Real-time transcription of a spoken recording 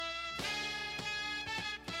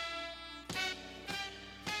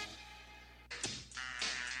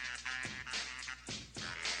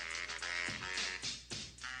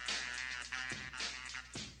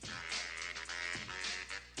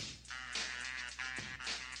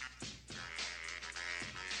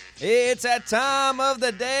It's that time of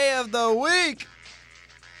the day of the week.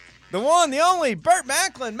 The one, the only, Burt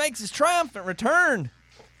Macklin makes his triumphant return.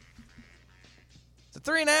 It's a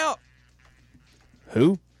 3 and out.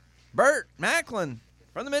 Who? Burt Macklin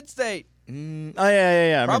from the Mid-State. Oh,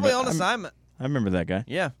 yeah. Probably on assignment. I remember that guy.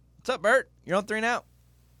 Yeah. What's up, Burt? You're on 3 and out.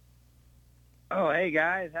 Oh, hey,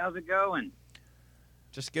 guys. How's it going?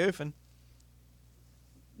 Just goofing.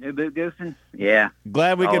 New boot goofing? Yeah.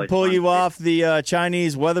 Glad we could Always pull fun. you off the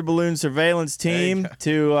Chinese weather balloon surveillance team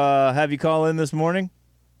to have you call in this morning.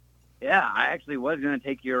 Yeah, I actually was going to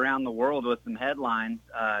take you around the world with some headlines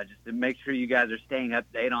just to make sure you guys are staying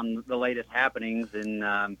up to date on the latest happenings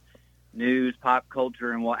in news, pop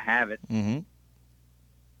culture, and what have it. Mm-hmm.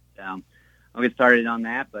 So I'll get started on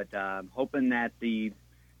that, but hoping that the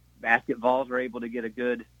basketballs are able to get a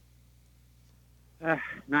good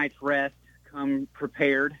night's rest, come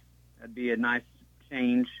prepared. That'd be a nice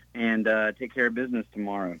change, and take care of business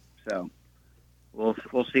tomorrow. So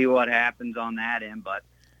we'll see what happens on that end. But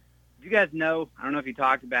you guys know, I don't know if you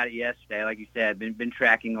talked about it yesterday. Like you said, been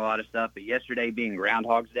tracking a lot of stuff. But yesterday being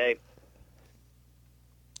Groundhog's Day.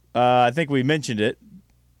 I think we mentioned it.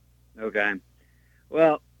 Okay.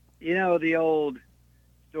 Well, you know the old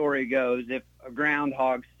story goes: if a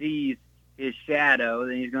groundhog sees his shadow,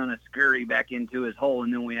 then he's going to scurry back into his hole,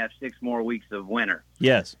 and then we have 6 more weeks of winter.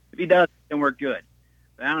 Yes. If he does, then we're good.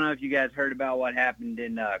 But I don't know if you guys heard about what happened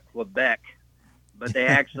in Quebec, but they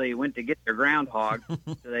actually went to get their groundhog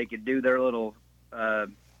so they could do their little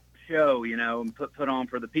show, and put on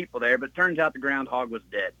for the people there. But it turns out the groundhog was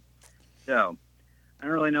dead. So I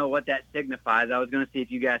don't really know what that signifies. I was going to see if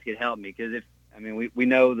you guys could help me, because we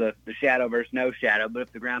know the shadow versus no shadow, but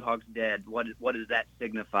if the groundhog's dead, what does that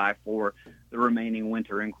signify for the remaining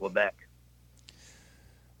winter in Quebec?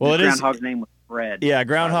 Well, the groundhog's name was Fred. Yeah,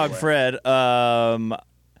 Groundhog Fred.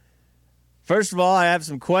 First of all, I have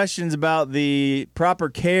some questions about the proper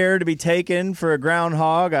care to be taken for a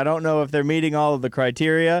groundhog. I don't know if they're meeting all of the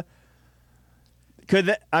criteria.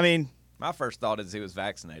 My first thought is he was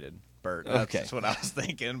vaccinated, Burt. That's just what I was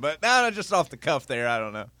thinking. But no, just off the cuff there, I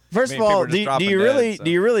don't know. First of all, do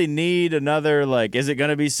you really need another, is it going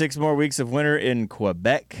to be 6 more weeks of winter in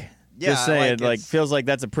Quebec? Yeah, just saying, feels like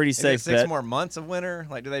that's a pretty safe bet. 6 more months of winter?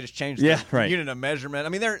 Do they just change the unit of measurement? I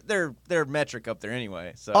mean, they're metric up there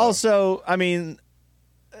anyway. So also,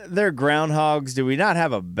 they're groundhogs. Do we not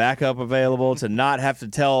have a backup available to not have to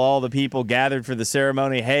tell all the people gathered for the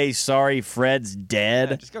ceremony, hey, sorry, Fred's dead?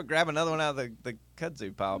 Yeah, just go grab another one out of the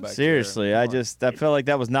kudzu pile back Seriously, there. I felt like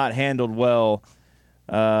that was not handled well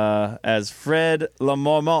as Fred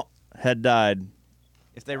Lamormont had died.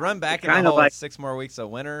 If they run back in the hole, it's 6 more weeks of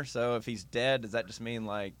winter. So if he's dead, does that just mean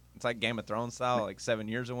it's like Game of Thrones style, 7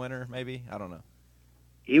 years of winter? Maybe, I don't know.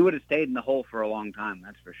 He would have stayed in the hole for a long time,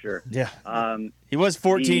 that's for sure. Yeah. He was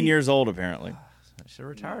 14 years old, apparently. I should have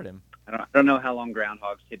retired him. I don't know how long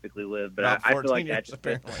groundhogs typically live, but I feel like that's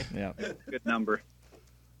apparently. Yeah. a good number.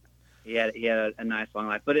 He had a nice long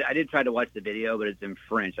life. But I did try to watch the video, but it's in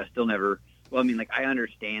French. I still never – I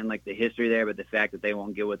understand, the history there, but the fact that they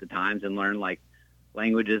won't get with the times and learn,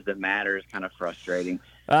 languages that matter is kind of frustrating.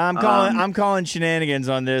 I'm calling shenanigans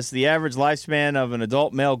on this. The average lifespan of an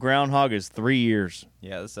adult male groundhog is 3 years.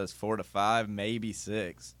 Yeah, this says 4 to 5, maybe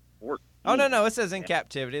 6. 14. Oh, no. It says in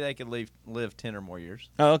captivity they could live 10 or more years.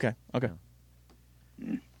 Oh, okay.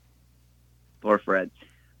 Poor Fred.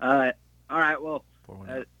 All right, well,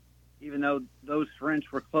 even though those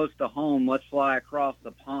French were close to home, let's fly across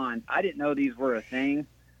the pond. I didn't know these were a thing,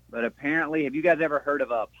 but apparently, have you guys ever heard of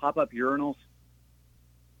pop-up urinals?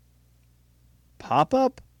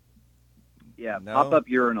 Pop-up? Yeah, No, pop-up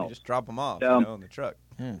urinals. You just drop them off, in the truck.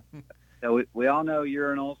 So we all know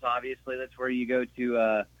urinals. Obviously, that's where you go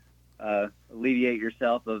to alleviate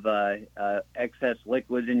yourself of excess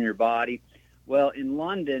liquids in your body. Well, in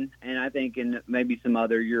London, and I think in maybe some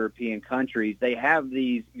other European countries, they have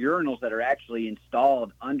these urinals that are actually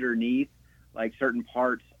installed underneath, certain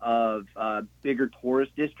parts of bigger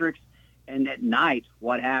tourist districts. And at night,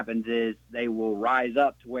 what happens is they will rise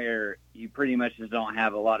up to where you pretty much just don't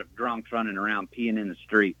have a lot of drunks running around peeing in the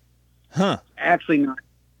street. Huh. Actually,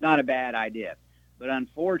 not a bad idea. But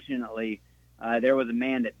unfortunately, there was a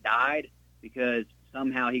man that died because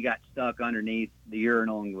somehow he got stuck underneath the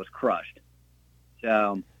urinal and was crushed.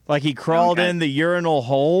 So, he crawled in the urinal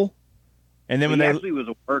hole? And then when he actually was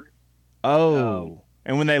a worker. Oh.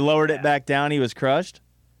 And when they lowered it back down, he was crushed?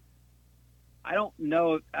 I don't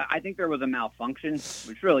know. I think there was a malfunction,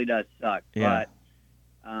 which really does suck. Yeah.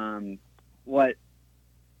 But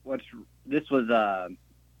this was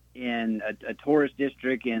in a tourist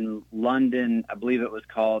district in London. I believe it was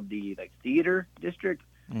called the theater district.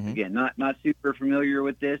 Again, not super familiar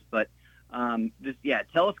with this, but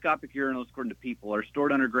telescopic urinals, according to People, are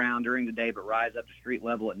stored underground during the day but rise up to street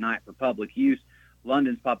level at night for public use.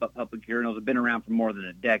 London's pop-up public urinals have been around for more than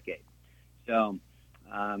a decade. So,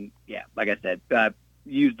 like I said,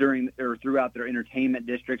 used during or throughout their entertainment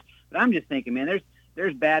districts. But I'm just thinking, man,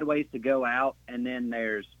 there's bad ways to go out, and then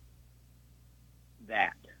there's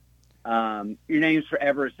that. Your name's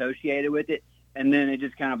forever associated with it, and then it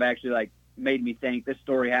just kind of actually like made me think. This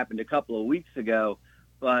story happened a couple of weeks ago,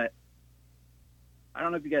 but I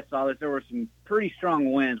don't know if you guys saw this. There were some pretty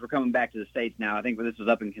strong winds. We're coming back to the States now. I think this was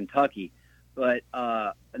up in Kentucky. But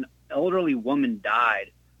an elderly woman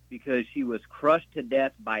died because she was crushed to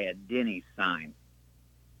death by a Denny's sign.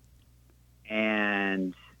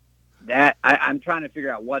 And that I'm trying to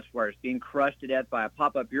figure out what's worse, being crushed to death by a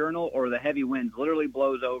pop-up urinal or the heavy winds literally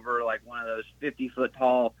blows over like one of those 50-foot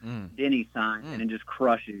tall Denny's signs and it just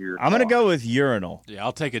crushes your I'm going to go with urinal. Yeah,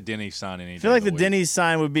 I'll take a Denny's sign any day. I feel like the week. Denny's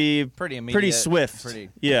sign would be pretty immediate, pretty swift.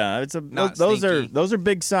 Yeah, those are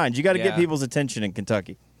big signs. You got to get people's attention in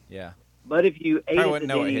Kentucky. Yeah. But if you ate I it, wouldn't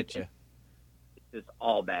know it hit you. It's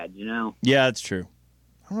all bad, you know? Yeah, that's true.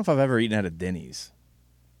 I don't know if I've ever eaten at a Denny's.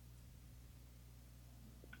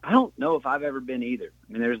 I don't know if I've ever been either.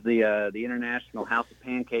 I mean, there's the International House of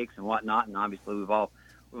Pancakes and whatnot, and obviously we've all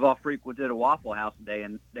frequented a Waffle House a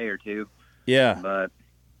day or two. Yeah. But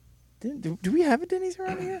do we have a Denny's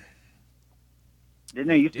around here? Didn't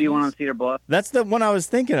there used to be one on Cedar Bluff? That's the one I was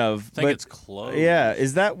thinking of. I think it's closed. Yeah,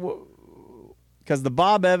 is that because the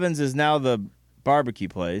Bob Evans is now the barbecue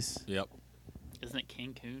place? Yep. Isn't it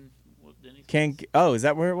Cancun? Is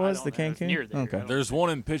that where it was? The Cancun? Near there. Okay. There's one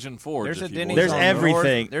in Pigeon Forge. There's a Denny's. There's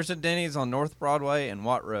everything. There's a Denny's on North Broadway and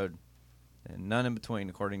Watt Road, and none in between,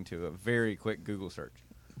 according to a very quick Google search.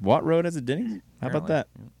 Watt Road has a Denny's? How about that?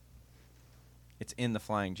 Yeah. It's in the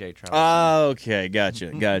Flying J Travel. Oh, okay,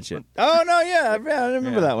 gotcha. Oh no, yeah, I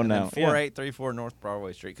remember that one now. 4834 North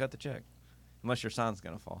Broadway Street. Cut the check, unless your sign's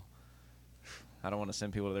gonna fall. I don't want to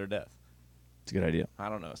send people to their death. It's a good idea. I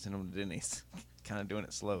don't know. Send them to Denny's. Kind of doing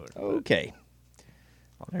it slower. Okay.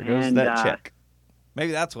 Well, there goes that check.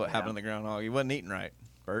 Maybe that's what happened to the groundhog. He wasn't eating right,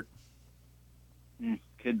 Bert.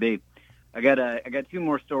 Could be. I got two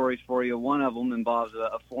more stories for you. One of them involves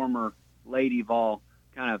a former Lady Vol.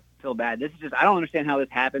 Kind of feel bad. This is just, I don't understand how this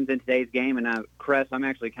happens in today's game. And Cress, I'm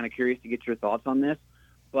actually kind of curious to get your thoughts on this.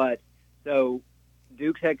 But so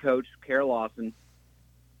Duke's head coach, Kara Lawson,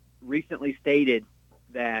 recently stated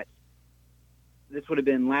that this would have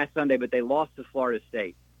been last Sunday, but they lost to Florida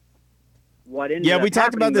State. We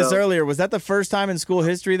talked about this earlier. Was that the first time in school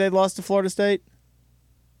history they lost to Florida State?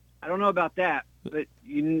 I don't know about that, but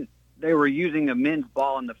they were using a men's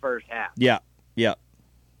ball in the first half. Yeah.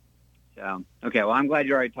 So, okay, well, I'm glad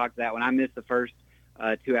you already talked that one. I missed the first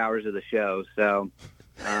 2 hours of the show, so...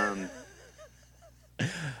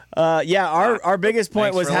 our biggest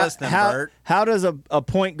point was how does a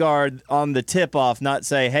point guard on the tip-off not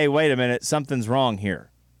say, hey, wait a minute, something's wrong here?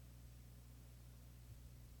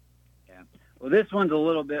 Yeah. Well, this one's a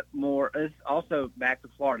little bit more – it's also back to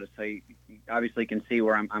Florida, so you obviously can see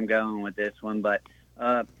where I'm going with this one. But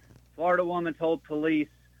Florida woman told police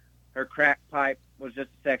her crack pipe was just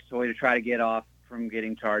a sex toy to try to get off from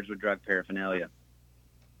getting charged with drug paraphernalia.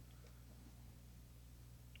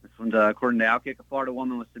 This one's according to Outkick, a Florida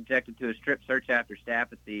woman was subjected to a strip search after staff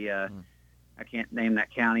at the, I can't name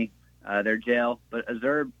that county, their jail, but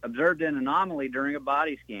observed an anomaly during a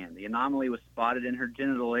body scan. The anomaly was spotted in her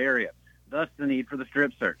genital area, thus the need for the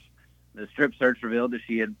strip search. The strip search revealed that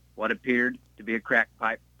she had what appeared to be a crack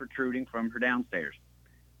pipe protruding from her downstairs.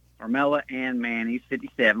 Carmela Ann Manny,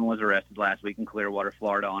 57, was arrested last week in Clearwater,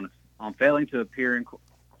 Florida on failing to appear in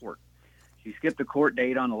court. She skipped a court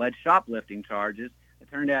date on alleged shoplifting charges. It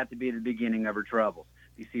turned out to be the beginning of her troubles.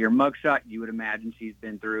 If you see her mugshot, you would imagine she's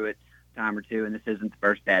been through it a time or two, and this isn't the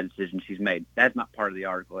first bad decision she's made. That's not part of the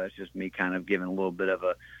article. That's just me kind of giving a little bit of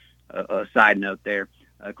a side note there.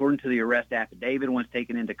 According to the arrest affidavit, once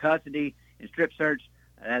taken into custody in strip search,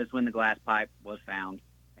 that is when the glass pipe was found,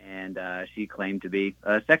 and she claimed to be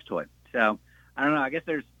a sex toy. So, I don't know. I guess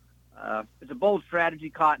it's a bold strategy.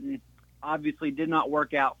 Cotton obviously did not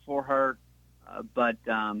work out for her. But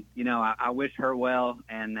I wish her well,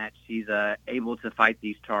 and that she's able to fight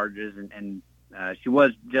these charges. And she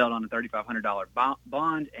was jailed on a $3,500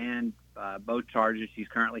 bond, and both charges she's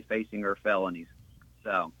currently facing are felonies.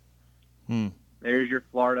 So there's your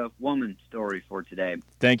Florida woman story for today.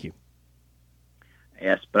 Thank you.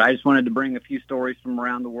 Yes, but I just wanted to bring a few stories from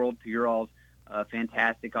around the world to your all's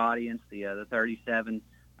fantastic audience, the 37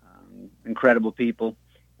 incredible people.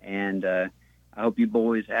 And I hope you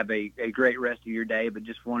boys have a great rest of your day, but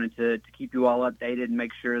just wanted to keep you all updated and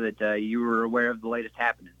make sure that you were aware of the latest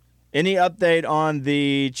happenings. Any update on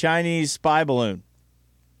the Chinese spy balloon?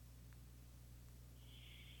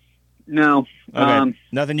 No. Okay.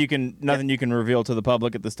 Nothing you can reveal to the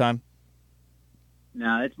public at this time?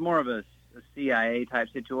 No, it's more of a CIA type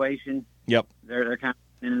situation. Yep. They're kind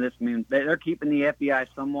of into this. I mean, they're keeping the FBI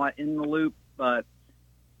somewhat in the loop, but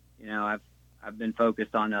I've been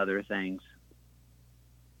focused on other things.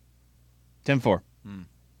 10-4.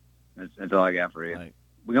 That's all I got for you. Like,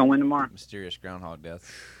 We're gonna win tomorrow. mysterious groundhog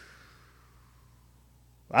death.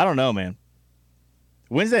 I don't know, man.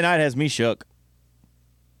 Wednesday night has me shook.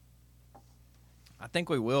 I think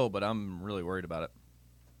we will, but I'm really worried about it.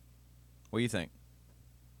 What do you think?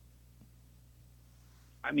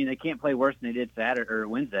 I mean, they can't play worse than they did Saturday or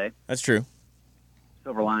Wednesday. That's true.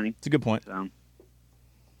 Silver lining. It's a good point. So,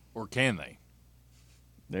 Or can they?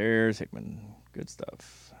 There's Hickman. Good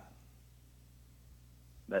stuff.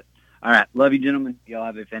 but all right, love you, gentlemen. Y'all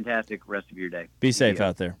have a fantastic rest of your day. Be safe ya.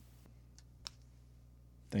 out there.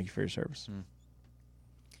 Thank you for your service.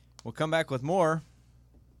 We'll come back with more.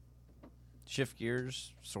 Shift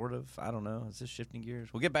gears, sort of. I don't know. Is this shifting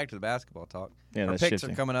gears? We'll get back to the basketball talk. Yeah, Our that's picks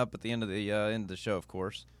shifting. are coming up at the end of the show, of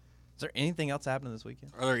course. Is there anything else happening this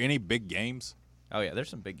weekend? Are there any big games? Oh yeah, there's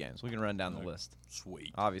some big games. We can run down the list.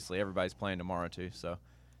 Sweet. Obviously, everybody's playing tomorrow too. So,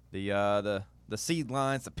 the seed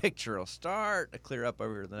lines, the picture will start to clear up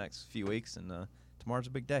over the next few weeks, and tomorrow's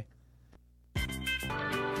a big day.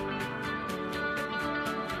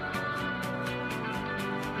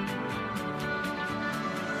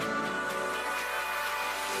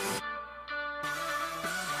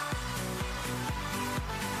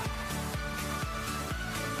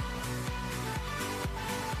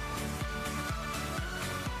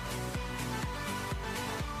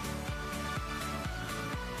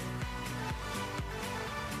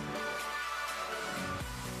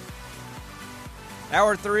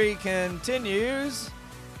 Hour 3 continues.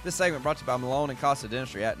 This segment brought to you by Malone and Costa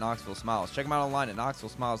Dentistry at Knoxville Smiles. Check them out online at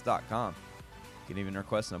knoxvillesmiles.com. You can even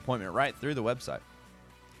request an appointment right through the website.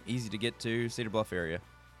 Easy to get to, Cedar Bluff area.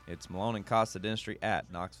 It's Malone and Costa Dentistry at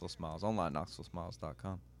Knoxville Smiles. Online,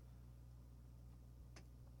 knoxvillesmiles.com.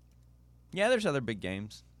 Yeah, there's other big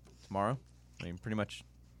games tomorrow. I mean, pretty much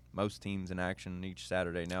most teams in action each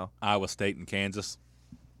Saturday now. Iowa State and Kansas.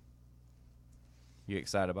 You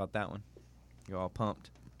excited about that one? You all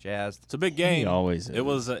pumped, jazzed? It's a big game. He always It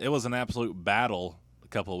was an absolute battle a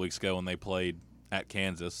couple of weeks ago when they played at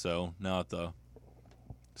Kansas. So now that the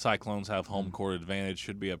Cyclones have home court advantage,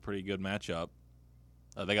 should be a pretty good matchup.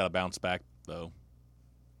 They got to bounce back though.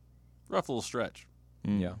 Rough little stretch.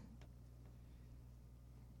 Yeah.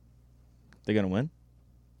 They gonna win?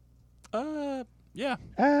 Yeah.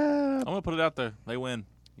 I'm gonna put it out there. They win.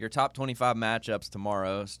 Your top 25 matchups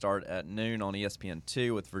tomorrow start at noon on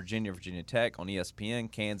ESPN2 with Virginia Tech on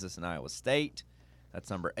ESPN, Kansas and Iowa State. That's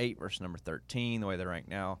number 8 versus number 13, the way they're ranked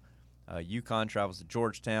now. UConn travels to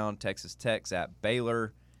Georgetown. Texas Tech's at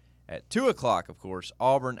Baylor. At 2 o'clock, of course,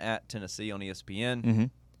 Auburn at Tennessee on ESPN.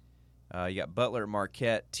 Mm-hmm. You got Butler at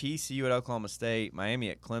Marquette, TCU at Oklahoma State, Miami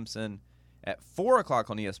at Clemson. At 4 o'clock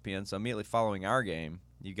on ESPN, so immediately following our game,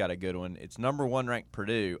 you got a good one. It's number 1 ranked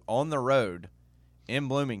Purdue on the road in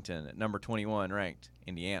Bloomington at number 21 ranked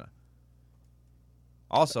Indiana.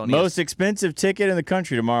 Also, on Most expensive ticket in the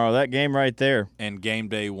country tomorrow. That game right there. And game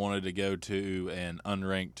day wanted to go to an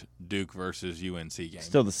unranked Duke versus UNC game.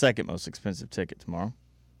 Still the second most expensive ticket tomorrow.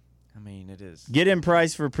 I mean, it is. Get in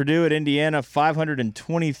price for Purdue at Indiana,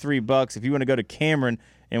 $523. If you want to go to Cameron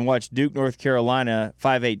and watch Duke, North Carolina,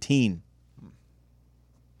 $518.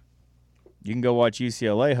 You can go watch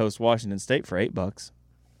UCLA host Washington State for $8.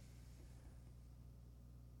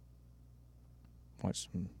 Watch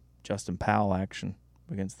some Justin Powell action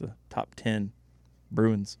against the top 10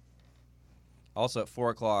 Bruins. Also at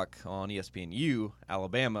 4 o'clock on ESPNU,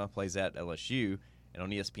 Alabama plays at LSU. And on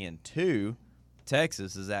ESPN2,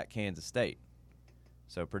 Texas is at Kansas State.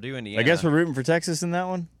 So Purdue, Indiana. I guess we're rooting for Texas in that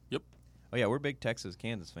one. Oh, yeah, we're big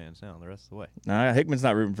Texas-Kansas fans now the rest of the way. Nah, Hickman's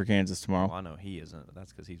not rooting for Kansas tomorrow. Well, I know he isn't, but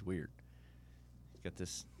that's because he's weird. He's got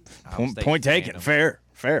this Iowa State Point taken. fandom.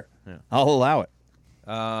 Fair. Yeah. I'll allow it.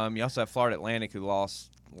 You also have Florida Atlantic, who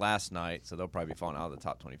lost last night, so they'll probably be falling out of the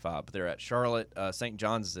top 25. But they're at Charlotte. St.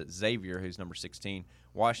 John's is at Xavier, who's number 16.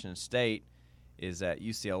 Washington State is at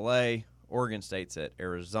UCLA. Oregon State's at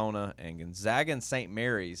Arizona. And Gonzaga and St.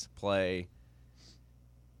 Mary's play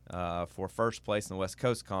for first place in the West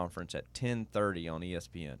Coast Conference at 10:30 on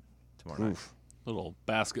ESPN tomorrow night. Little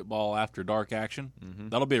basketball after dark action. Mm-hmm.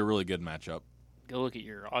 That'll be a really good matchup. Go look at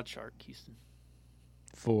your odd chart, Houston.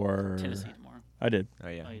 for Tennessee tomorrow. I did. Oh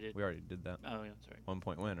yeah, Oh, you did? we already did that. Oh, yeah, sorry. 1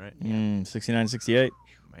 point win, right? 69-68.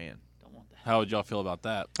 Man, Don't want that. How would y'all feel about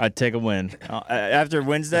that? I'd take a win. After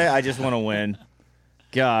Wednesday, I just want to win.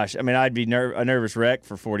 Gosh, I mean, I'd be a nervous wreck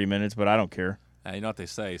for 40 minutes, but I don't care. You know what they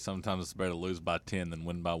say? Sometimes it's better to lose by 10 than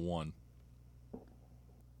win by 1.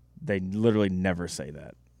 They literally never say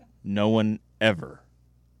that. No one ever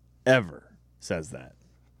says that.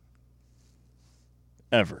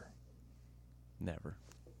 Ever. never.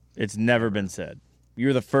 It's never been said.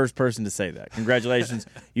 You're the first person to say that. Congratulations.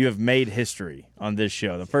 You have made history on this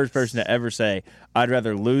show. The first person to ever say, I'd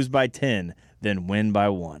rather lose by 10 than win by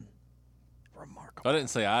 1. Remarkable. I didn't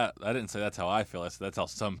say that's how I feel. I said that's how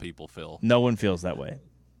some people feel. No one feels that way.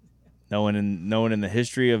 No one in the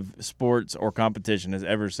history of sports or competition has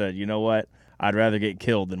ever said, you know what? I'd rather get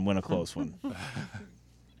killed than win a close one.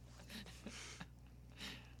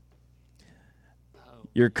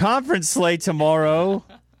 Your conference slate tomorrow.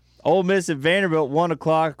 Ole Miss at Vanderbilt, 1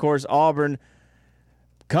 o'clock. Of course, Auburn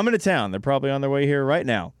coming to town. They're probably on their way here right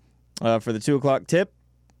now for the 2 o'clock tip.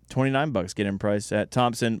 $29 get in price at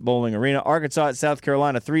Thompson Bowling Arena. Arkansas at South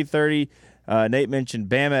Carolina, 3:30. Nate mentioned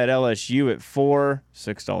Bama at LSU at 4.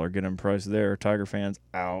 $6 get in price there. Tiger fans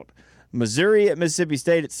out. Missouri at Mississippi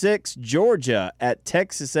State at 6. Georgia at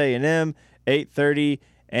Texas A&M, 8:30.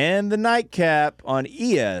 And the nightcap on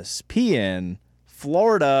ESPN.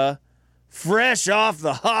 Florida, fresh off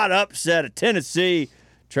the hot upset of Tennessee,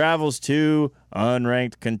 travels to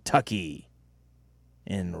unranked Kentucky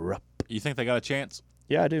in Rupp. You think they got a chance?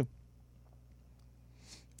 Yeah, I do.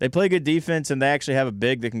 They play good defense, and they actually have a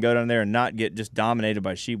big that can go down there and not get just dominated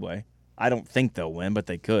by Sheboy. I don't think they'll win, but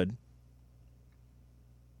they could.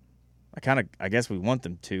 I guess we want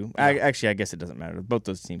them to. Yeah. I guess it doesn't matter. Both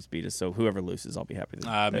those teams beat us, so whoever loses, I'll be happy.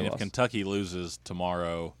 I mean, if lost. Kentucky loses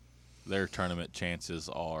tomorrow, their tournament chances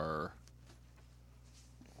are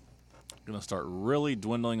going to start really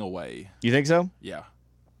dwindling away. You think so? Yeah.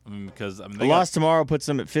 I mean, because A they loss tomorrow puts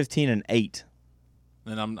them at 15-8.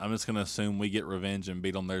 then I'm just going to assume we get revenge and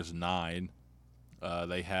beat them. There's 9.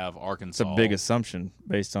 They have It's Arkansas. a big assumption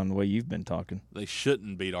based on the way you've been talking. They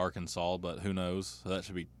shouldn't beat Arkansas, but who knows? So that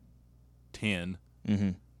should be 10. Mm-hmm.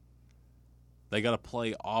 They got to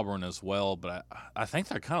play Auburn as well, but I think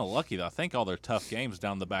they're kind of lucky, though. I think all their tough games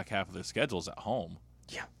down the back half of their schedule is at home.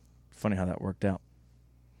 Yeah. Funny how that worked out.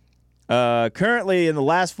 Currently in the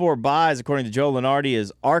last 4 byes, according to Joe Lenardi,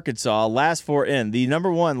 is Arkansas. Last 4 in. The number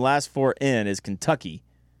 1 last 4 in is Kentucky.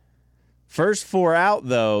 First 4 out,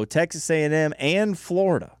 though, Texas A&M and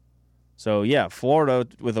Florida. So, yeah, Florida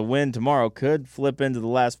with a win tomorrow could flip into the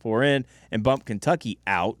last 4 in and bump Kentucky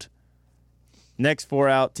out. Next 4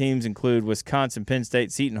 out teams include Wisconsin, Penn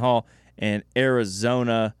State, Seton Hall, and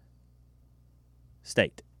Arizona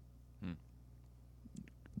State.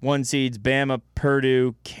 1 seeds, Bama,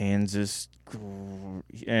 Purdue, Kansas,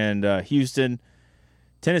 and Houston.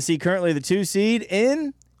 Tennessee currently the 2 seed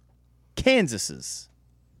in Kansas's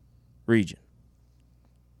region.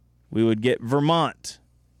 We would get Vermont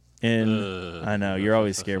in. I know, you're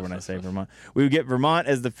always scared when I say Vermont. We would get Vermont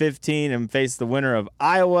as the 15 and face the winner of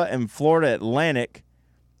Iowa and Florida Atlantic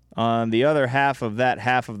on the other half of that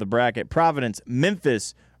half of the bracket. Providence,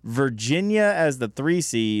 Memphis, Virginia as the 3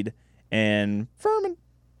 seed, and Furman.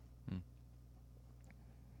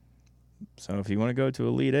 So if you want to go to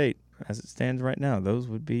Elite 8, as it stands right now, those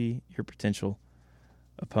would be your potential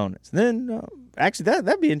opponents. Then, actually,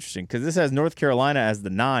 that'd be interesting because this has North Carolina as the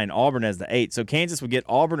 9, Auburn as the 8. So Kansas would get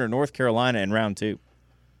Auburn or North Carolina in round 2.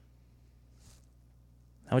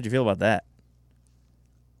 How would you feel about that?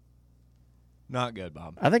 Not good,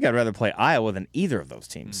 Bob. I think I'd rather play Iowa than either of those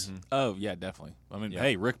teams. Mm-hmm. Oh, yeah, definitely. I mean, Yeah.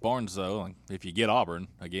 hey, Rick Barnes, though, like, if you get Auburn,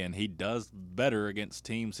 again, he does better against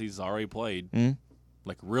teams he's already played,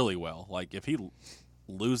 like, really well. Like, if he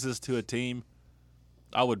loses to a team,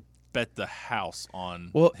 I would bet the house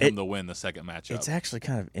on him to win the second matchup. It's actually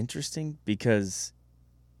kind of interesting because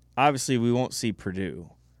obviously we won't see Purdue,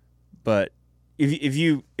 but if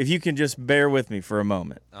you can just bear with me for a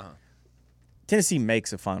moment, Tennessee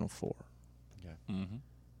makes a Final Four. Mm-hmm.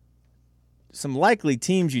 Some likely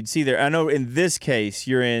teams you'd see there. I know in this case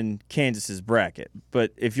you're in Kansas's bracket,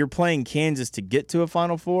 but if you're playing Kansas to get to a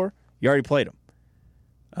Final Four, you already played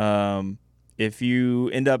them. If you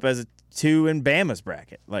end up as a 2 in Bama's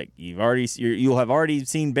bracket, like you'll have already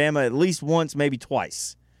seen Bama at least once, maybe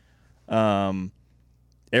twice. Arizona,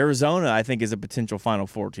 I think, is a potential Final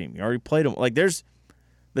Four team. You already played them. Like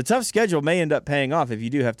the tough schedule may end up paying off if you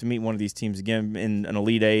do have to meet one of these teams again in an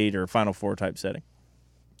Elite 8 or Final Four type setting.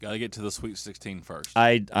 Got to get to the Sweet 16 first.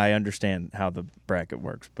 I understand how the bracket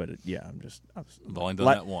works, but I've only done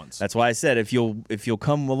that once. That's why I said if you'll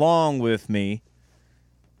come along with me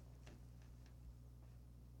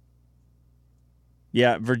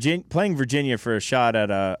Yeah, playing Virginia for a shot at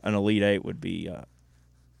an Elite Eight would be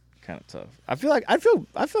kind of tough. I feel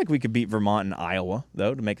like we could beat Vermont and Iowa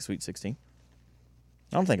though to make a Sweet 16.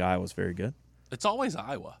 I don't think Iowa's very good. It's always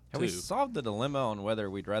Iowa, Have too. we solved the dilemma on whether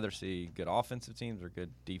we'd rather see good offensive teams or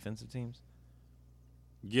good defensive teams?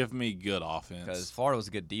 Give me good offense. Because Florida was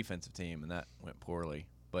a good defensive team, and that went poorly.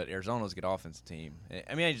 But Arizona was a good offensive team.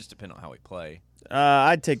 I mean, it just depends on how we play.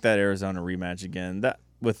 I'd take that Arizona rematch again. That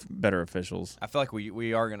with better officials. I feel like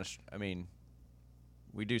we are going to – I mean,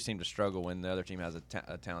 we do seem to struggle when the other team has a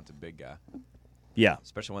talented big guy, Yeah.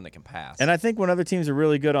 especially one that can pass. And I think when other teams are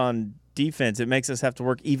really good on defense, it makes us have to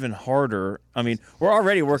work even harder. I mean, we're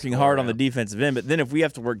already working hard on the defensive end, but then if we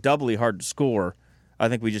have to work doubly hard to score, I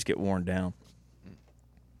think we just get worn down.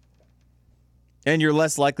 And you're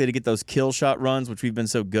less likely to get those kill shot runs, which we've been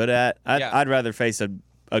so good at. I'd rather face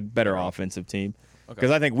a better offensive team because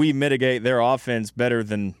I think we mitigate their offense better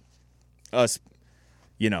than us,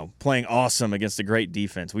 playing awesome against a great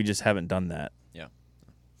defense. We just haven't done that. Yeah.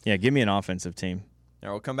 Yeah, give me an offensive team.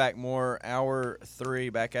 Now we'll come back more hour 3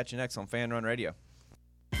 back at you next on Fan Run Radio.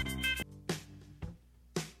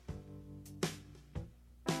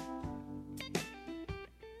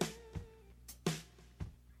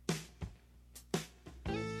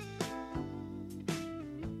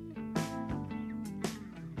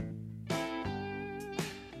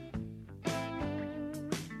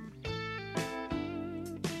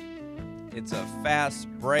 It's a fast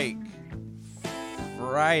break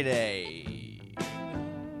Friday.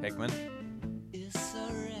 Hickman.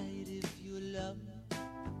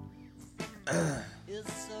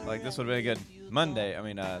 Like this would have been a good Monday. I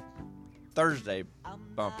mean, Thursday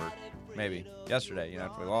bumper, maybe yesterday.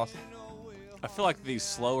 After we lost. I feel like these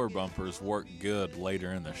slower bumpers work good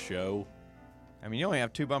later in the show. I mean, you only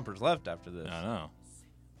have 2 bumpers left after this. I know.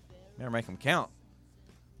 Better make them count.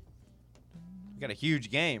 You got a huge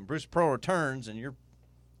game. Bruce Pearl returns, and you're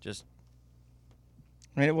just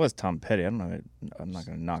I mean, it was Tom Petty. I'm not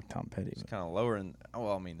going to knock Tom Petty. But. kind of lower.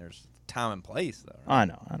 Well, I mean, there's time and place, though. I Right?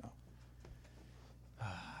 know.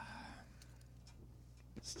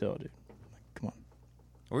 Still, dude. Come on.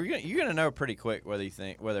 Well, you're gonna know pretty quick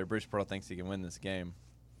whether Bruce Pearl thinks he can win this game,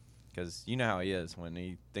 because you know how he is when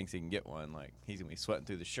he thinks he can get one. Like he's gonna be sweating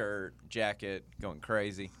through the shirt, jacket, going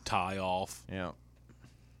crazy. Tie off. Yeah.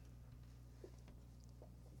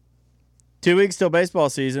 2 weeks till baseball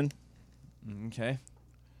season. Okay.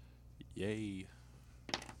 Yay.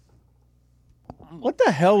 What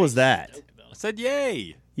the hell was that? I said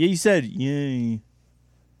yay. Yeah, you said yay.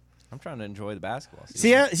 I'm trying to enjoy the basketball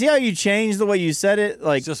season. See how you changed the way you said it?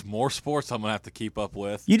 Like It's just more sports I'm going to have to keep up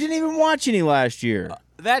with. you didn't even watch any last year.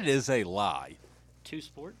 That is a lie. 2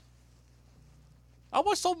 sports? I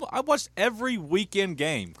watched every weekend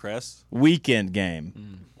game, Chris. Weekend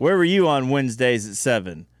game. Where were you on Wednesdays at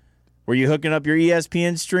 7? Were you hooking up your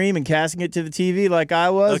ESPN stream and casting it to the TV like I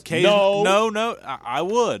was? No. I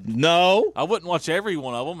would. No. I wouldn't watch every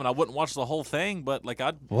one of them, and I wouldn't watch the whole thing, but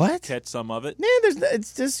I'd What? catch some of it. Man,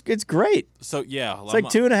 it's great. So yeah, It's like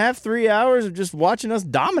 2.5, 3 hours of just watching us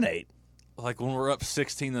dominate. Like when we're up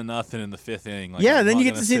 16-0 in the 5th inning. Yeah, I'm then not you get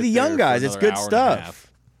gonna to see sit the there young for guys. It's another good hour and a stuff.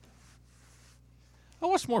 half. I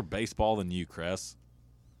watch more baseball than you, Chris.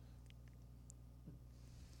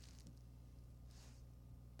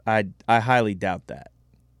 I highly doubt that.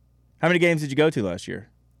 How many games did you go to last year?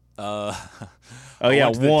 Oh Yeah,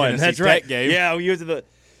 went to the one. Tennessee That's Tech right. game. Yeah, you went to the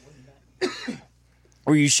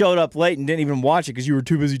where you showed up late and didn't even watch it because you were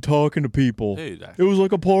too busy talking to people. Dude, It was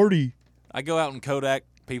like a party. I go out in Kodak.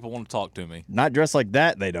 People want to talk to me. Not dressed like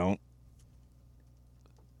that, they don't.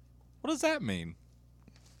 What does that mean?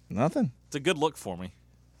 Nothing. It's a good look for me.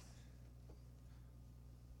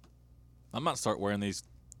 I might start wearing these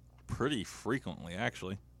pretty frequently,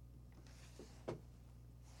 actually.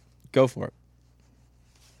 Go for it.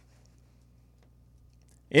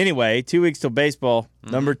 Anyway, 2 weeks till baseball.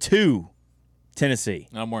 Number 2, Tennessee.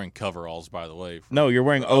 And I'm wearing coveralls, by the way. No, you're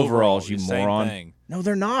wearing overalls, you same moron. thing. No,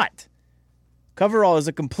 they're not. Coverall is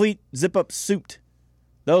a complete zip-up suit.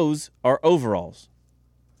 Those are overalls,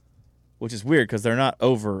 which is weird because they're not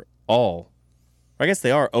overall. I guess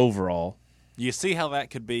they are overall. You see how that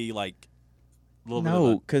could be like a little bit No,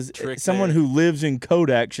 of a because trick someone there? who lives in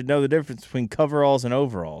Kodak should know the difference between coveralls and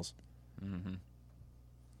overalls.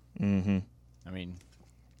 I mean,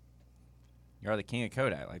 you're the king of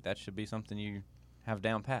Kodak. Like that should be something you have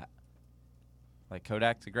down pat. Like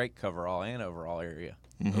Kodak's a great coverall and overall area.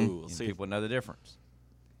 Ooh, we'll And see. people know the difference.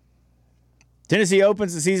 Tennessee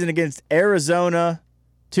opens the season against Arizona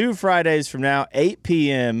 2 Fridays from now, 8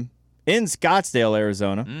 p.m. in Scottsdale,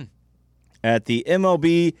 Arizona, at the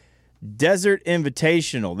MLB Desert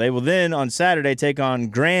Invitational. They will then on Saturday take on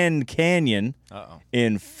Grand Canyon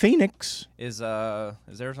in Phoenix. Is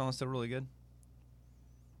Arizona still really good?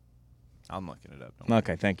 I'm looking it up.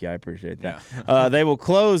 Okay, thank you. I appreciate that. They will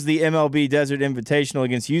close the MLB Desert Invitational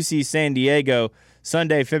against UC San Diego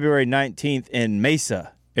Sunday, February 19th in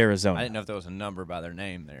Mesa, Arizona. I didn't know if there was a number by their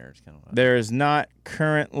name there. It's kind of There is not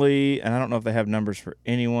currently, and I don't know if they have numbers for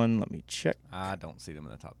anyone. Let me check. I don't see them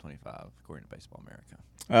in the top 25 according to Baseball America.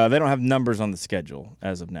 They don't have numbers on the schedule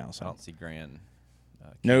as of now. I So don't see Grand.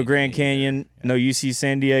 no Grand Canyon, no UC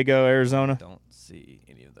San Diego, Arizona. Don't see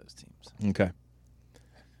any of those teams. Okay.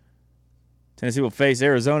 Tennessee will face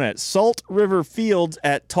Arizona at Salt River Fields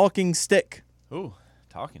at Talking Stick. Ooh,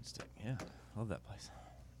 Talking Stick. Yeah, love that place.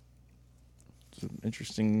 It's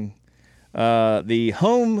interesting. The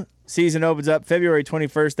home season opens up February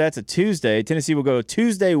 21st. That's a Tuesday. Tennessee will go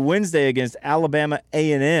Tuesday, Wednesday against Alabama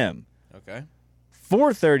A&M. Okay.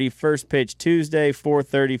 4:30 first pitch Tuesday,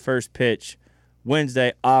 4:30 first pitch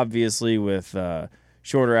Wednesday. Obviously, with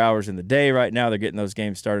shorter hours in the day right now, they're getting those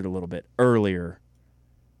games started a little bit earlier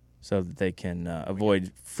so that they can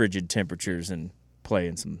avoid frigid temperatures and play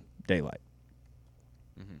in some daylight.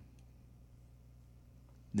 Mm-hmm.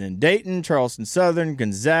 Then Dayton, Charleston Southern,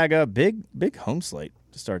 Gonzaga, big home slate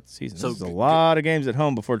to start the season. So This is a lot of games at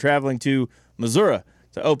home before traveling to Missouri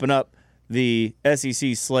to open up the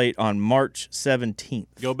SEC slate on March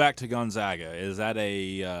 17th. Go back to Gonzaga. Is that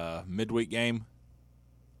a midweek game?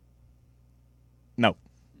 No,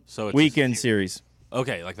 So it's weekend series.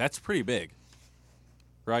 Okay, like that's pretty big,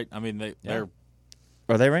 right? I mean, they're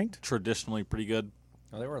Are they ranked? traditionally pretty good.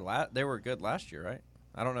 Well, they were good last year, right?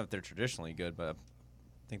 I don't know if they're traditionally good, but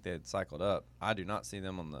I think they had cycled up. I do not see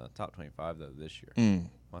them on the top 25 though this year.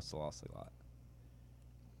 Must have lost a lot,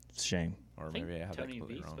 It's a shame. or I think maybe I have that Tony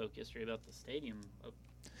completely V wrong. spoke yesterday about the stadium.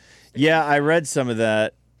 Yeah, I read some of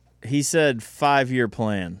that. He said 5-year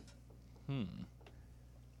plan.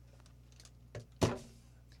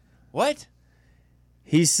 What?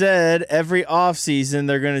 He said every offseason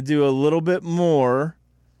they're going to do a little bit more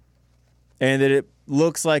and that it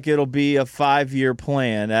looks like it'll be a 5-year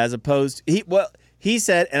plan as opposed to, he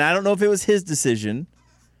said, and I don't know if it was his decision,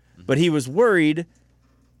 but he was worried.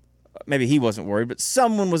 Maybe he wasn't worried, but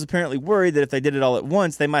someone was apparently worried that if they did it all at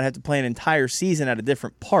once, they might have to play an entire season at a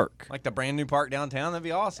different park. Like the brand new park downtown? That'd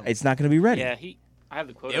be awesome. It's not going to be ready. Yeah, I have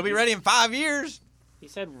the quote. It'll be ready in 5 years. He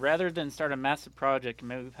said, rather than start a massive project and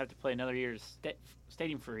maybe we have to play another year's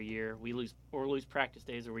stadium for a year, we lose practice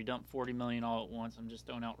days, or we dump $40 million all at once. I'm just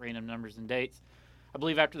throwing out random numbers and dates. I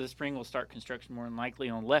believe after the spring we'll start construction more than likely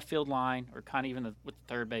on the left field line, or kind of even with the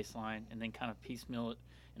third base line, and then kind of piecemeal it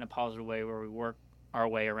in a positive way where we work our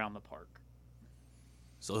way around the park.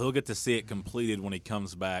 So he'll get to see it completed when he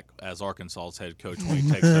comes back as Arkansas's head coach when he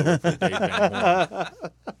takes over for Dave Van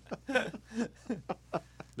Horn.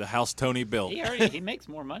 The house Tony built. He makes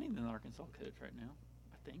more money than the Arkansas coach right now,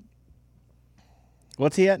 I think.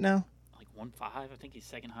 What's he at now? Like 1.5. I think he's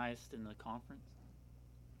second highest in the conference.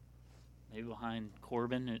 Maybe behind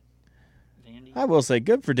Corbin at Vandy. I will say,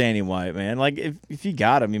 good for Danny White, man. Like, if you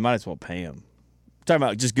got him, you might as well pay him. I'm talking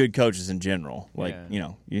about just good coaches in general. Like,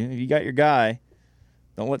 Yeah. You got your guy.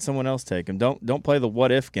 Don't let someone else take him. Don't play the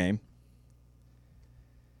what if game.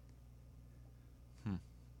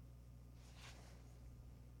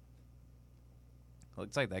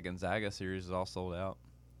 Looks like that Gonzaga series is all sold out.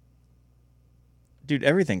 Dude,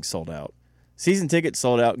 everything's sold out. Season tickets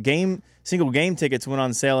sold out. Single game tickets went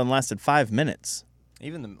on sale and lasted 5 minutes.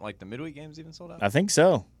 Even the midweek games even sold out. I think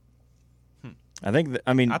so. I think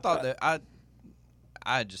I thought that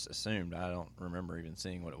I just assumed. I don't remember even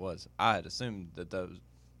seeing what it was. I had assumed that the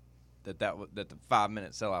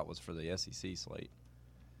 5-minute sellout was for the SEC slate.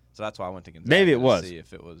 So that's why I went to Gonzaga. Maybe it to was. See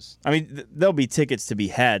if it was. I mean, there'll be tickets to be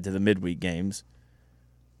had to the midweek games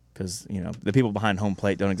because the people behind home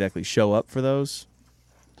plate don't exactly show up for those.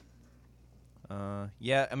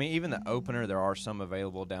 Yeah, I mean, even the opener, there are some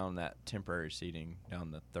available down that temporary seating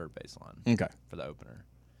down the third baseline. Okay. For the opener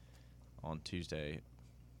on Tuesday,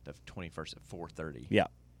 the 21st at 4:30. Yeah.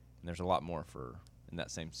 And there's a lot more in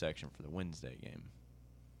that same section for the Wednesday game.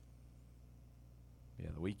 Yeah,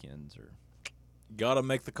 the weekends are. Got to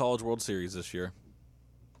make the College World Series this year.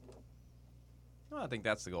 Well, I think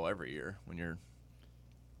that's the goal every year when you're.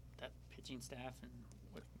 That pitching staff and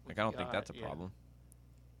what Like, I don't think got, that's a problem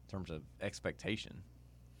in terms of expectation.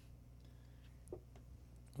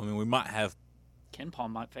 I mean, we might have. Ken Paul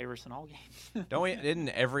might favor us in all games. Don't we? Didn't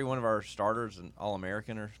every one of our starters an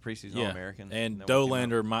All-American or preseason All-American? And That one came out?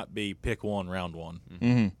 Dolander might be pick one, round one.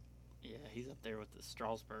 Mm-hmm. Yeah, he's up there with the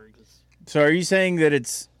Strasburgs. So are you saying that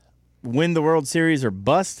it's win the World Series or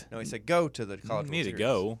bust? No, he said go to the College You World need to Series.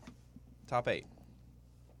 go. top 8.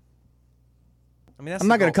 I mean, that's I'm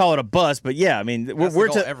not going to call it a bust, but yeah, I mean, That's we're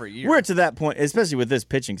the goal to every year. we're to that point, especially with this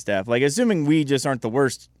pitching staff. Like, assuming we just aren't the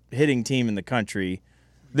worst hitting team in the country,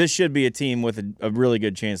 this should be a team with a really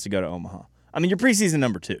good chance to go to Omaha. I mean, you're preseason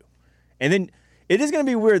number 2, and then it is going to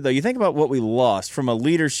be weird though. You think about what we lost from a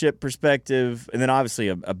leadership perspective, and then obviously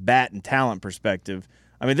a bat and talent perspective.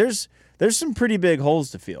 I mean, there's some pretty big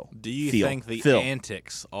holes to fill. Do you think the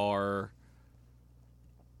antics are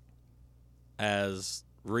as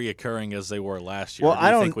reoccurring as they were last year? Well,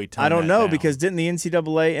 I don't know because didn't the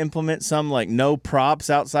NCAA implement some like no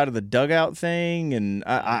props outside of the dugout thing? And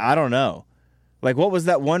I don't know. Like, what was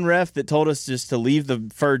that one ref that told us just to leave the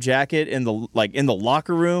fur jacket in the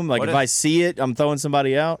locker room? Like, if I see it, I'm throwing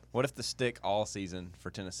somebody out. What if the stick all season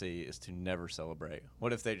for Tennessee is to never celebrate?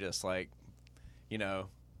 What if they just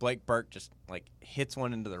Blake Burke just like hits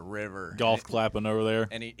one into the river, golf clapping over there,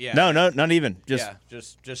 and no, not even just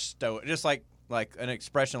stow it, just like an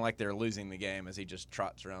expression like they're losing the game as he just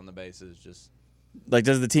trots around the bases, just like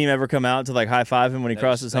does the team ever come out to like high five him when he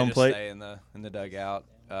crosses home plate? Stay in the dugout.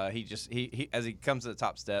 He as he comes to the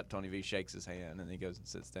top step, Tony V shakes his hand and he goes and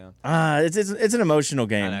sits down. It's an emotional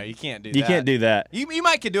game. I know you can't do that. You can't do that. You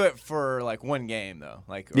might could do it for like one game though,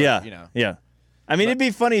 yeah. I mean, it'd be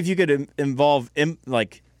funny if you could involve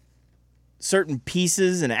like certain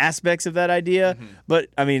pieces and aspects of that idea, but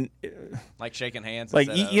I mean, like shaking hands. Like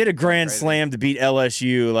you had a grand slam to beat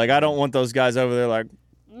LSU. Like I don't want those guys over there like.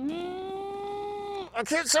 I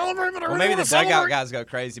can't celebrate, but I really maybe the celebrate. dugout guys go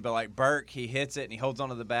crazy, but like Burke, he hits it and he holds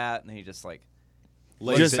onto the bat and he just like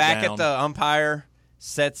lays looks back at the umpire,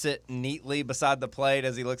 sets it neatly beside the plate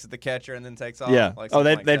as he looks at the catcher and then takes off. Yeah. Like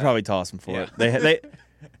they'd probably toss him for it. They.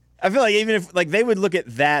 I feel like even if like they would look at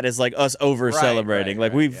that as like us over celebrating,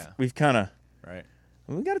 we've kind of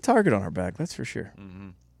we got a target on our back. That's for sure. Mm-hmm.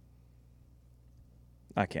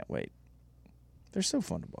 I can't wait. They're so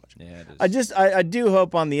fun to watch. Yeah, it is. I do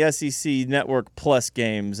hope on the SEC Network Plus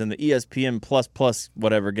games and the ESPN Plus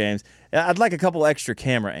whatever games, I'd like a couple extra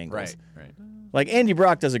camera angles. Right. Like Andy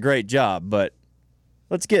Brock does a great job, but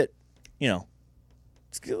let's get, I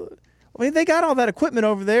mean, they got all that equipment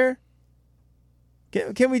over there.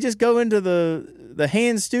 Can we just go into the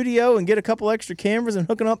hand studio and get a couple extra cameras and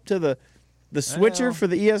hook them up to the switcher for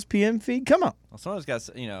the ESPN feed? Come on. Well, some of those guys,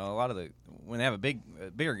 a lot of when they have a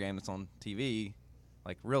bigger game that's on TV,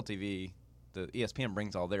 like real TV, the ESPN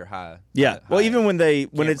brings all their high. Yeah. Well, even when cameras.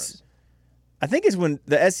 it's, I think it's when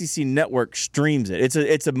the SEC Network streams it.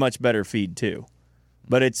 It's a much better feed too,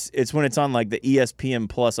 but it's when it's on like the ESPN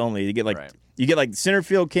Plus only. You get like center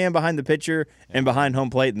field cam behind the pitcher and behind home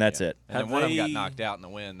plate, and that's it. And then one of them got knocked out in the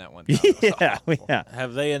wind that one time. Yeah.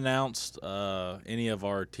 Have they announced any of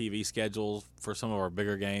our TV schedules for some of our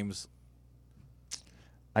bigger games?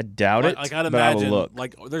 I doubt it. Like I'd but I will imagine, look.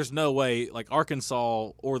 like there's no way, like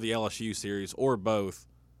Arkansas or the LSU series or both.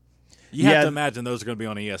 You have to imagine those are going to be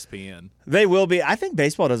on ESPN. They will be. I think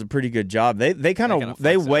baseball does a pretty good job.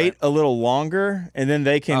 They wait a little longer and then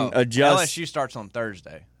they can adjust. LSU starts on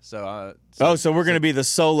Thursday, so we're going to be the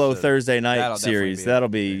solo Thursday night that'll series. That'll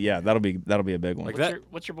be a big one.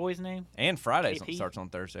 What's your boy's name? And Friday KP? starts on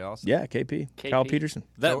Thursday also. Yeah, KP. Kyle Peterson.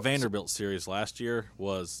 That Vanderbilt series last year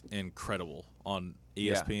was incredible on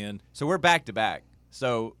ESPN. Yeah. So we're back to back.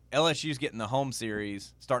 So LSU's getting the home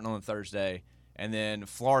series starting on Thursday. And then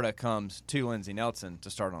Florida comes to Lindsey Nelson to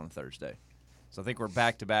start on a Thursday. So I think we're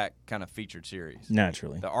back-to-back kind of featured series.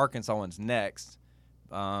 Naturally. The Arkansas one's next,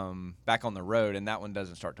 back on the road, and that one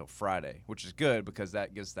doesn't start till Friday, which is good because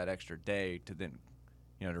that gives that extra day to then,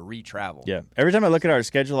 to re-travel. Yeah. Every time I look at our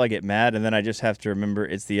schedule, I get mad, and then I just have to remember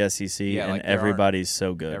it's the SEC, and like everybody's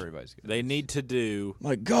so good. Everybody's good. They need to do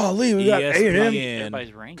like, golly, we got A&M.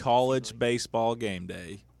 ESPN College Baseball Game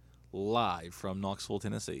Day live from Knoxville,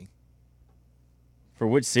 Tennessee. For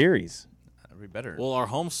which series? We better. Well, our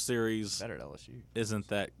home series better at LSU isn't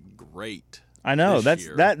that great. I know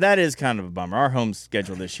year. that is kind of a bummer. Our home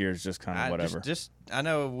schedule this year is just kind of whatever. I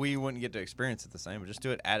know we wouldn't get to experience it the same, but just do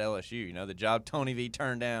it at LSU. The job Tony V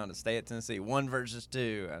turned down to stay at Tennessee, 1 versus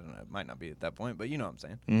 2. I don't know. It might not be at that point, but you know what I'm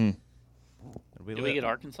saying. Mm-hmm. Do we get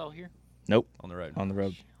Arkansas here? Nope. On the road. On the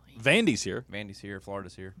road. Vandy's here. Vandy's here.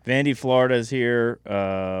 Florida's here. Vandy, Florida's here.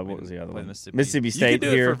 What was the other one? Mississippi State you could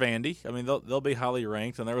do here. it for Vandy. I mean, they'll be highly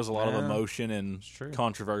ranked, and there was a lot of emotion and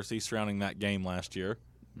controversy surrounding that game last year.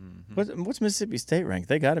 Mm-hmm. What's Mississippi State ranked?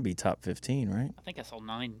 They got to be top 15, right? I think I saw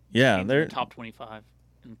 9. Yeah, they're top 25,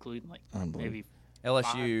 including maybe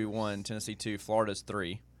LSU 1, Tennessee 2, Florida's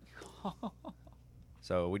 3.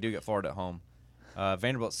 So we do get Florida at home.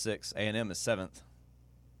 Vanderbilt 6, A&M is 7th.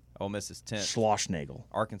 Ole Miss is 10th. Schlossnagel.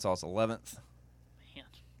 Arkansas is 11th.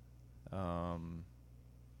 Man.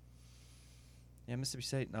 Yeah, Mississippi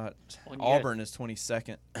State not. Well, and Auburn is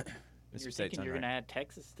 22nd. You're Mississippi State's thinking you're going to unranked. add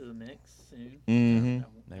Texas to the mix soon. Mhm.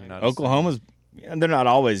 Maybe not. Oklahoma's, they're not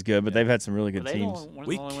always good, but Yeah. they've had some really Were good they the teams. only- one of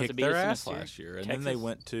We the only ones kicked that beat their us in a ass series? last year, and then they Texas?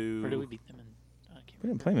 went to Where did we beat them in? I can't We remember.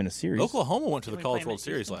 didn't play them in a series. Oklahoma. Went to the Didn't we College play 'em World at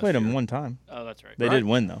Series Houston? last Played year. them one time. Oh, that's right. They did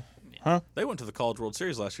win though. They went to the College World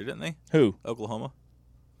Series last year, didn't they? Who? Oklahoma.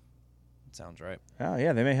 Sounds right. Oh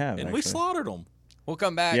yeah, they may have. And we actually. slaughtered them. We'll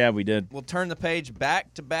come back. Yeah, we did. We'll turn the page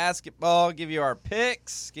back to basketball, give you our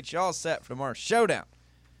picks, get you all set for tomorrow's showdown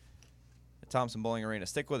at Thompson Bowling Arena.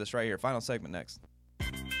 Stick with us right here. Final segment next.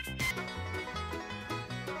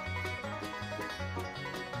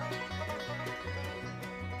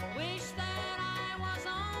 Wish that I was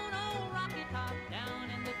on old Rocky Top down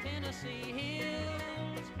in the Tennessee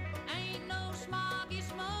hills. Ain't no smoggy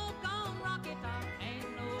smoke on Rocky Top,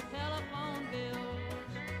 ain't no telephone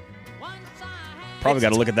bills. Once I had Probably got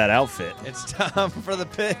to look at that outfit. It's time for the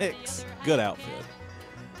picks. Good outfit.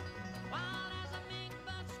 wild as a mink,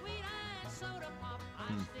 but sweet as soda pop. I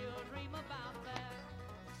still dream about that.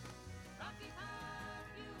 Rocky Top,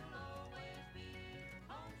 you'll always be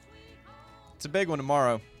home sweet home. It's a big one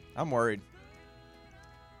tomorrow. I'm worried.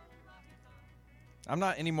 I'm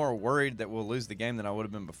not any more worried that we'll lose the game than I would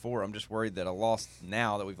have been before. I'm just worried that a loss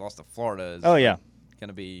now that we've lost to Florida is Oh yeah. going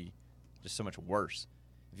to be just so much worse.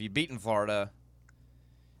 If you've beaten Florida,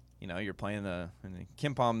 you know, you're playing the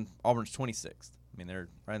Ken Pom. Auburn's 26th. I mean, they're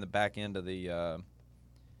right in the back end of the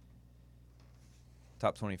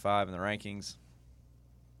top 25 in the rankings.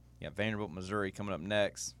 You got Vanderbilt, Missouri coming up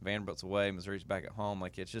next. Vanderbilt's away. Missouri's back at home.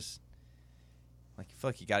 Like, it's just like you feel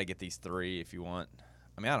like you got to get these three if you want.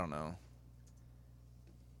 I mean, I don't know.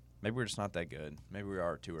 Maybe we're just not that good. Maybe we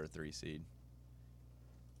are a 2 or a 3 seed.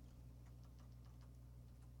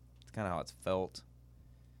 It's kind of how it's felt.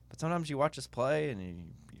 But sometimes you watch us play and you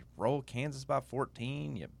roll Kansas by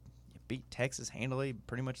 14. You beat Texas handily,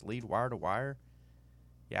 pretty much lead wire to wire.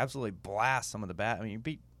 You absolutely blast some of the bat. I mean, you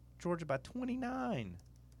beat Georgia by 29.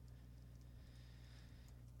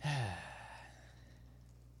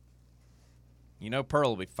 You know Pearl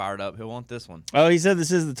will be fired up. He'll want this one. Oh, he said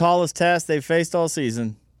this is the tallest task they've faced all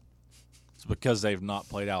season. It's because they've not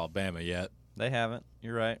played Alabama yet. They haven't.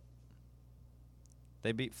 You're right.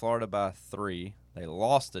 They beat Florida by 3. They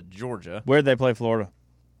lost to Georgia Where'd they play Florida?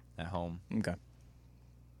 at home. Okay.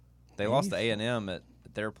 They lost to A&M at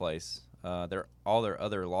their place. All their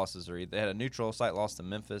other losses are they had a neutral site loss to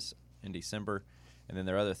Memphis in December, and then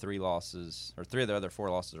their other 3 losses, or 3 of their other 4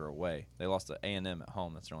 losses are away. They lost to A&M at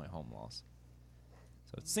home. That's their only home loss.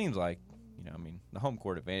 So it seems like, you know, I mean, the home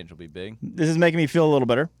court advantage will be big. This is making me feel a little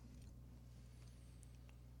better.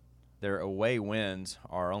 Their away wins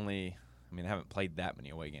are only, I mean, they haven't played that many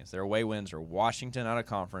away games. Their away wins are Washington out of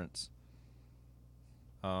conference,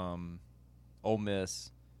 Ole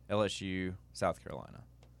Miss, LSU, South Carolina.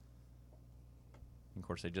 And of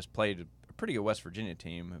course, they just played a pretty good West Virginia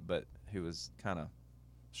team, but who was kind of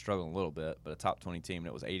struggling a little bit, but a top 20 team, and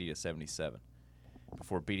it was 80-77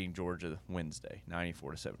 before beating Georgia Wednesday,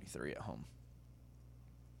 94-73 at home.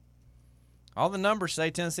 All the numbers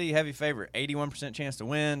say Tennessee heavy favorite. 81% chance to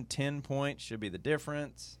win. 10 points should be the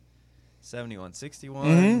difference.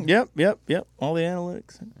 71-61. Yep. All the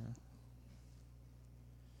analytics.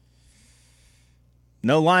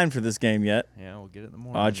 No line for this game yet. Yeah, we'll get it in the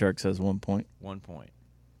morning. Oddshark says 1 point. 1 point.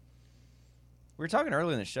 We were talking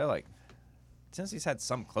earlier in the show, like, Tennessee's had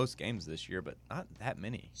some close games this year, but not that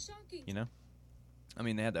many, you know? I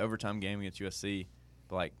mean, they had the overtime game against USC,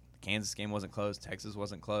 but, like, the Kansas game wasn't close. Texas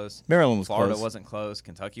wasn't close. Maryland was Florida close. wasn't close.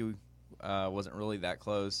 Kentucky wasn't really that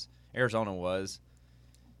close. Arizona was.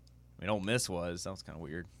 I mean, Ole Miss was. That was kind of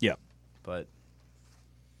weird. Yeah. But,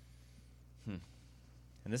 and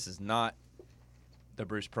this is not the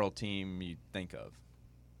Bruce Pearl team you think of.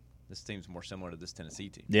 This team's more similar to this Tennessee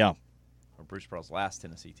team. Yeah. Or Bruce Pearl's last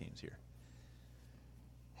Tennessee teams here.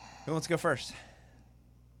 Who wants to go first?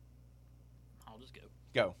 I'll just go.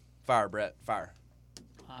 Go. Fire, Brett. Fire.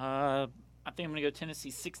 I think I'm going to go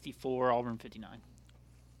Tennessee 64, Auburn 59.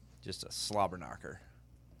 Just a slobber knocker.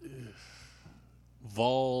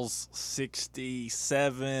 Vols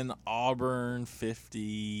 67, Auburn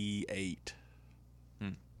 58.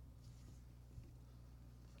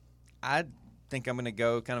 I think I'm going to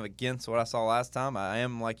go kind of against what I saw last time. I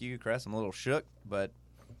am like you, Chris. I'm a little shook, but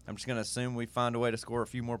I'm just going to assume we find a way to score a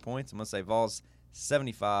few more points. I'm going to say Vols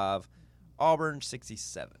 75, Auburn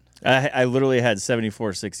 67. I literally had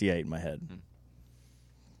 74-68 in my head.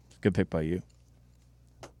 Good pick by you.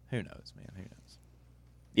 Who knows, man? Who knows?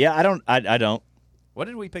 Yeah, I don't. What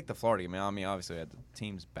did we pick the Florida game? I mean, obviously we had the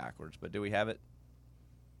teams backwards, but do we have it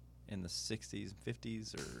in the 60s,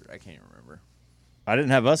 50s, or I can't even remember. I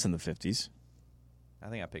didn't have us in the 50s. I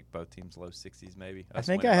think I picked both teams low 60s maybe. I Us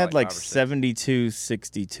think winning I by had like 5 or 6.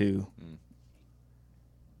 72-62.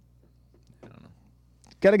 I don't know.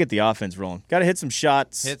 Got to get the offense rolling. Got to hit some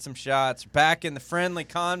shots. Hit some shots. Back in the friendly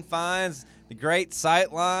confines, the great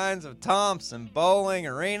sight lines of Thompson Bowling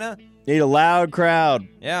Arena. Need a loud crowd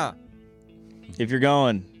Yeah. if you're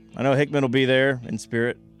going. I know Hickman will be there in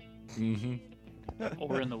spirit. Mm-hmm.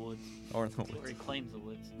 Or in the woods. Or in the Or he woods. claims the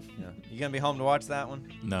woods. Yeah. You gonna be home to watch that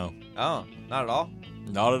one? No, Oh, not at all.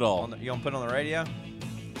 not at all. You gonna put it on the radio?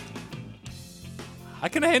 I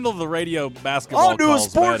can handle the radio basketball I'll do a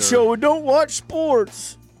calls sports better. show and don't watch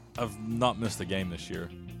sports. I've not missed a game this year.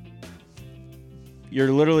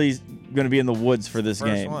 You're literally going to be in the woods for this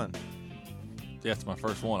First game. one. Yeah, it's my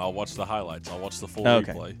first one. I'll watch the highlights. I'll watch the full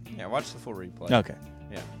Okay. replay. Yeah, watch the full replay. Okay.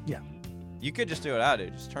 You could just do what I do.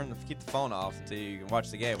 Just keep the phone off until you can watch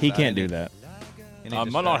the game. He without can't any- do that. any I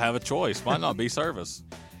might not distraction. have a choice. Might not be service.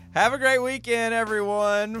 Have a great weekend,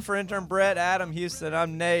 everyone. For intern Brett, Adam, Houston,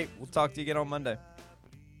 I'm Nate. We'll talk to you again on Monday.